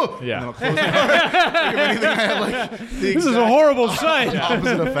like, oh, Yeah. and then I'll close the door. Like, if anything, I had like the This is a horrible sight.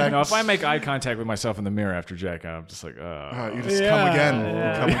 opposite effect. No, if I make eye contact with myself in the mirror after jack off, I'm just like, You just come again.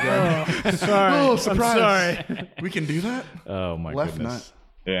 Yeah. Come again. Oh, sorry. Oh, I'm surprise. sorry. We can do that? oh my Left goodness.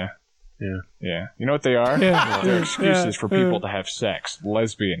 Yeah. Yeah. You know what they are? They're excuses for people to have sex.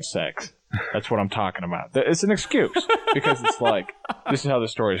 Lesbian sex. That's what I'm talking about. It's an excuse. Because it's like, this is how the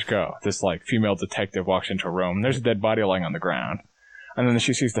stories go. This, like, female detective walks into a room. There's a dead body lying on the ground. And then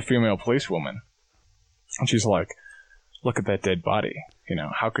she sees the female policewoman. And she's like, look at that dead body. You know,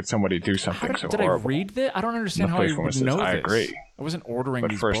 how could somebody do something so Did horrible? I read that? I don't understand The how I policewoman would says, know I this. agree. I wasn't ordering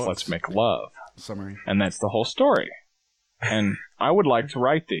But these first, books. let's make love. Summary. And that's the whole story. And I would like to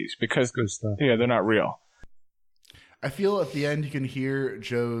write these because Good stuff. yeah, they're not real. I feel at the end you can hear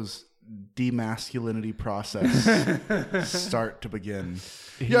Joe's demasculinity process start to begin.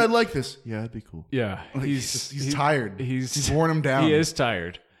 Yeah, I'd like this. Yeah, it'd be cool. Yeah, Like, he's tired. He's worn him down. He is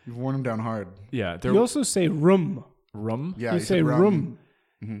tired. You've worn him down hard. Yeah, there You also say room. rum. Yeah, You said say rum. room.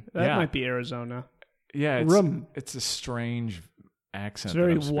 That Yeah. might be Arizona. Yeah, it's, Rum. It's a strange accent. It's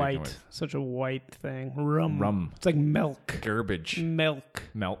very that I'm speaking white. with. Such a white thing. Rum. Rum. It's like milk. Garbage. Milk.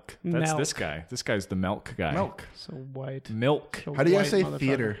 Milk. That's Milk. this guy. This guy's the milk guy. Milk. So white. Milk. So How do you guys white say motherfucker.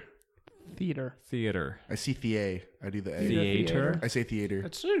 theater? Theater. Theater. I see thea. I do the A. Theater. I say theater.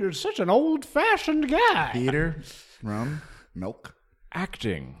 You're such an old-fashioned guy. Theater, rum, milk,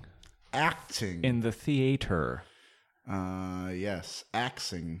 Acting acting. in the theater. Yes,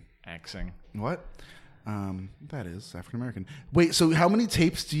 axing. Acting. What? That is African American. Wait, so how many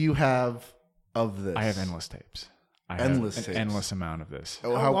tapes do you have of this? I have endless tapes. I Endless have an tapes. endless amount of this.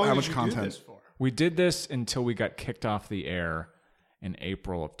 Oh, how much content? We did this until we got kicked off the air in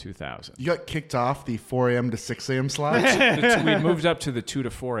April of 2000. You got kicked off the 4 a.m. to 6 a.m. slots. We moved up to the 2 to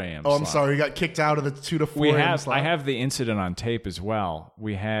 4 a.m. Oh, I'm slot. sorry. You got kicked out of the 2 to 4 We a.m. have. slot. I have the incident on tape as well.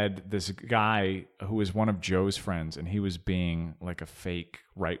 We had this guy who was one of Joe's friends, and he was being like a fake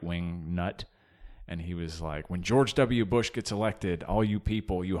right-wing nut. And he was like, "When George W. Bush gets elected, all you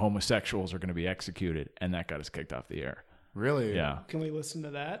people, you homosexuals, are going to be executed." And that got us kicked off the air. Really? Yeah, Can we listen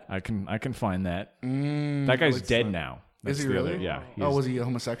to that? I can find that. That guy's dead now. That's Is he the really? other- yeah. Oh, was he a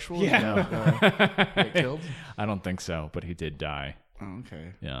homosexual? Yeah. Get killed? I don't think so, but he did die. Oh,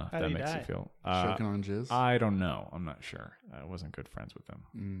 okay. Yeah, How'd that he makes die? you feel. Choking on jizz? I don't know. I'm not sure. I wasn't good friends with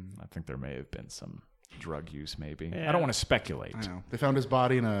him. I think there may have been some drug use, maybe. I Yeah. don't want to speculate. I know. They found his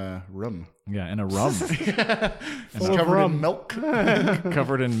body in a room. Yeah, in a rum It's covered in milk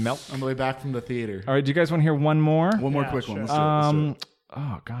covered in milk. on the way back from the theater. All right, do you guys want to hear one more? One more Yeah, quick sure. one. Let's do it. Let's do it.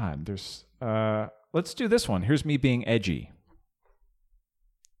 Oh God, there's. Let's do this one. Here's me being edgy.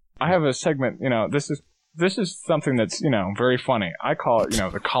 I have a segment, you know, this is something that's, you know, very funny. I call it, you know,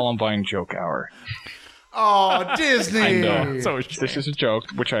 the Columbine joke hour. Oh, Disney! I know. So This is a joke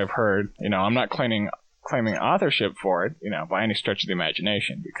which I've heard. You know, I'm not claiming authorship for it, you know, by any stretch of the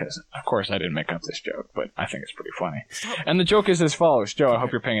imagination, because of course I didn't make up this joke, but I think it's pretty funny. And the joke is as follows. Joe, I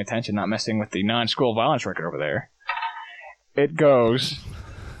hope you're paying attention, not messing with the non-school violence record over there. It goes,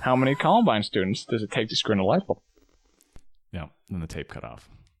 how many Columbine students does it take to screw in a light bulb? Yeah, then the tape cut off.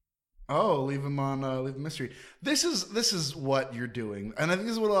 Oh, leave him on. Leave him mystery. This is what you're doing, and I think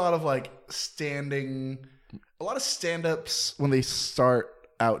this is what a lot of stand-ups when they start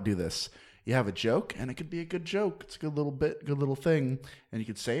out do this. you have a joke, and it could be a good joke. It's a good little bit, good little thing, and you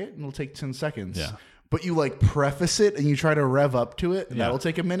could say it, and it'll take 10 seconds. Yeah. But you like preface it, and you try to rev up to it, and Yeah. that'll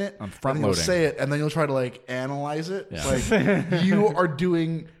take a minute. I'm And front then you'll loading. say it, and then you'll try to like analyze it. Yeah. Like you are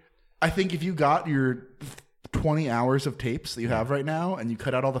doing. I think if you got your 20 hours of tapes that you have right now, and you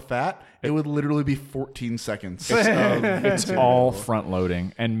cut out all the fat, it would literally be 14 seconds. It's all front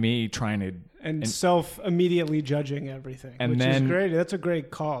loading, and me trying to. and self immediately judging everything, And which then- is great. That's a great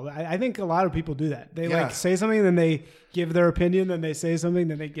call. I think a lot of people do that. They Yeah. like say something, then they give their opinion, then they say something,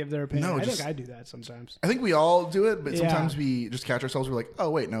 then they give their opinion. No, I just- think I do that sometimes. I think we all do it, but Yeah. sometimes we just catch ourselves. We're like, oh,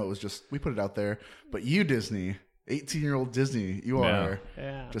 wait, no, it was just, we put it out there. But you, Disney, 18-year-old Disney, you are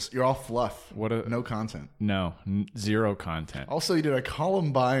Yeah. just, you're all fluff. What a- no content. No, zero content. Also, you did a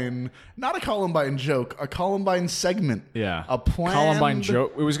Columbine, not a Columbine joke, a Columbine segment. Yeah. A planned Columbine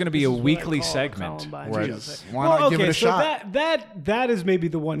joke. It was going to be a This is what I weekly call a segment. Columbine where joke. Jesus. Why not give it a so shot? That is maybe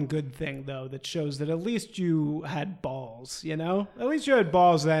the one good thing though that shows that at least you had balls. You know, at least you had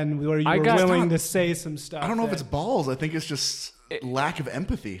balls then, where you I were got- willing to say some stuff. I don't know if that- it's balls. I think it's just lack of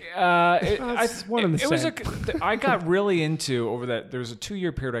empathy. It's one and the it was same. I got really into over that. There was a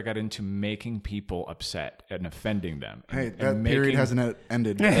 2-year period I got into making people upset and offending them. Hey, and that making, period hasn't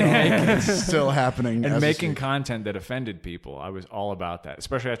ended. It's still happening. and as we making speak. content that offended people. I was all about that,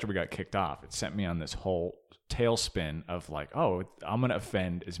 especially after we got kicked off. It sent me on this whole tailspin of like, oh, I'm going to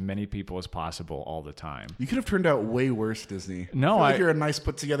offend as many people as possible all the time. You could have turned out way worse, Disney. No, I feel like I- you're a nice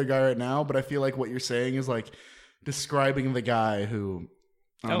put together guy right now, but I feel like what you're saying is like describing the guy who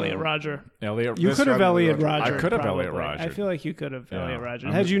Elliot Roger. Elliot, You this- could have probably Elliot Roger. Roger. I could have probably. Elliot Roger. I feel like you could have Yeah. Elliot Roger.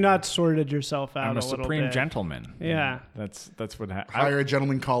 I'm Had a- you not sorted yourself out I'm a little supreme bit. gentleman. Yeah. That's what happened. hire a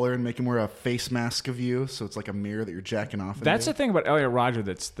gentleman caller and make him wear a face mask of you, so it's like a mirror that you're jacking off. That's the into. thing about Elliot Roger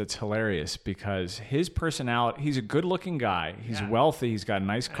that's hilarious because his personality, he's a good looking guy. He's wealthy. He's got a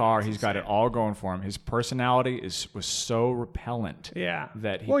nice car. He's got it all going for him. His personality was so repellent Yeah.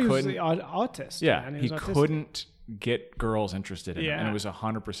 that he well, he was couldn't. the autist. Yeah, man. he was autistic. couldn't get girls interested in him. And Yeah. it was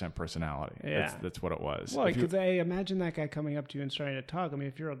 100% personality. Yeah. That's what it was. Well, If you- because imagine that guy coming up to you and starting to talk. I mean,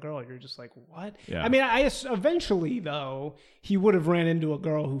 if you're a girl, you're just like, what? Yeah. I mean, eventually, though, he would have ran into a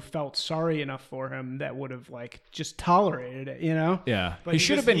girl who felt sorry enough for him that would have, like, just tolerated it, you know? yeah. But He he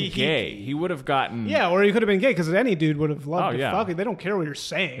should have just- been he- gay. He would have gotten. Yeah, or he could have been gay because any dude would have loved Oh, to yeah. fuck it. They don't care what you're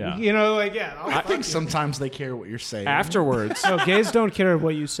saying. Yeah. You know, like, yeah. I think sometimes they care what you're saying. Afterwards. No, gays don't care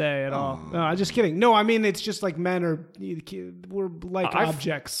what you say at all. No, I'm just kidding. No, I mean it's just like men are we're like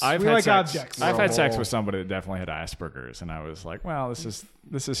objects. I've we had like sex, objects. I've had sex whole- with somebody that definitely had Asperger's, and I was like, well,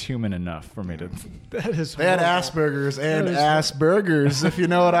 this is human enough for me to. That is they had horrible. Asperger's and That is- Asperger's, if you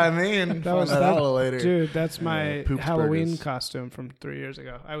know what I mean. That was Find that, out later. dude. That's my pooped Halloween burgers. costume from 3 years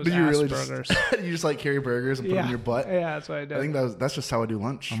ago. I was Did you really Asperger's. just you just like carry burgers and put them in your butt? Yeah, that's what I did. I think that's just how I do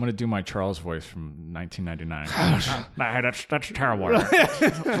lunch. I'm gonna do my Charles voice from 1999. that's terrible.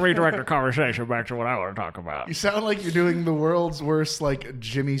 Redirect the conversation back to what I want to talk about. You sound like you're doing the world's worst, like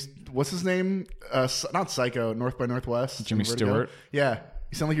Jimmy. What's his name? Not Psycho. North by Northwest. Jimmy Vertigo. Stewart? Yeah,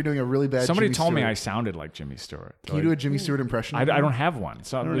 you sound like you're doing a really bad. Somebody Jimmy told me I Stewart. sounded like Jimmy Stewart. Can you do a Jimmy Stewart impression? I don't have one.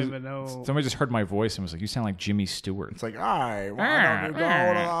 So I don't even know. Somebody just heard my voice and was like, "You sound like Jimmy Stewart." It's like, why don't you go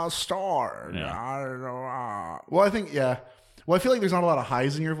to the store? Yeah. I don't know. Well, I think, yeah. Well, I feel like there's not a lot of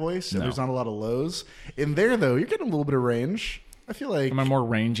highs in your voice, and No. there's not a lot of lows. In there, though, you're getting a little bit of range. I feel like Am I more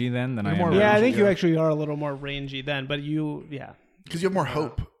rangy then than I am? more now? yeah, I rangy, think you yeah. actually are a little more rangy then, but yeah. because you have more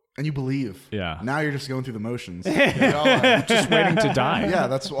hope and you believe. Yeah. Now you're just going through the motions. You're all like, Just waiting to die. yeah,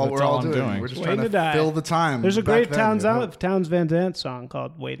 that's all we're all I'm doing. We're just Waiting trying to die. fill the time. There's a Back great then, Towns you had hope. Towns Van Zandt song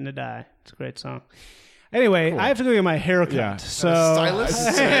called "Waiting to Die." It's a great song. Anyway, I have to go get my haircut. Yeah. So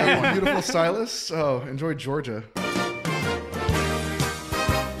Stylist, beautiful stylist. Oh, enjoy Georgia.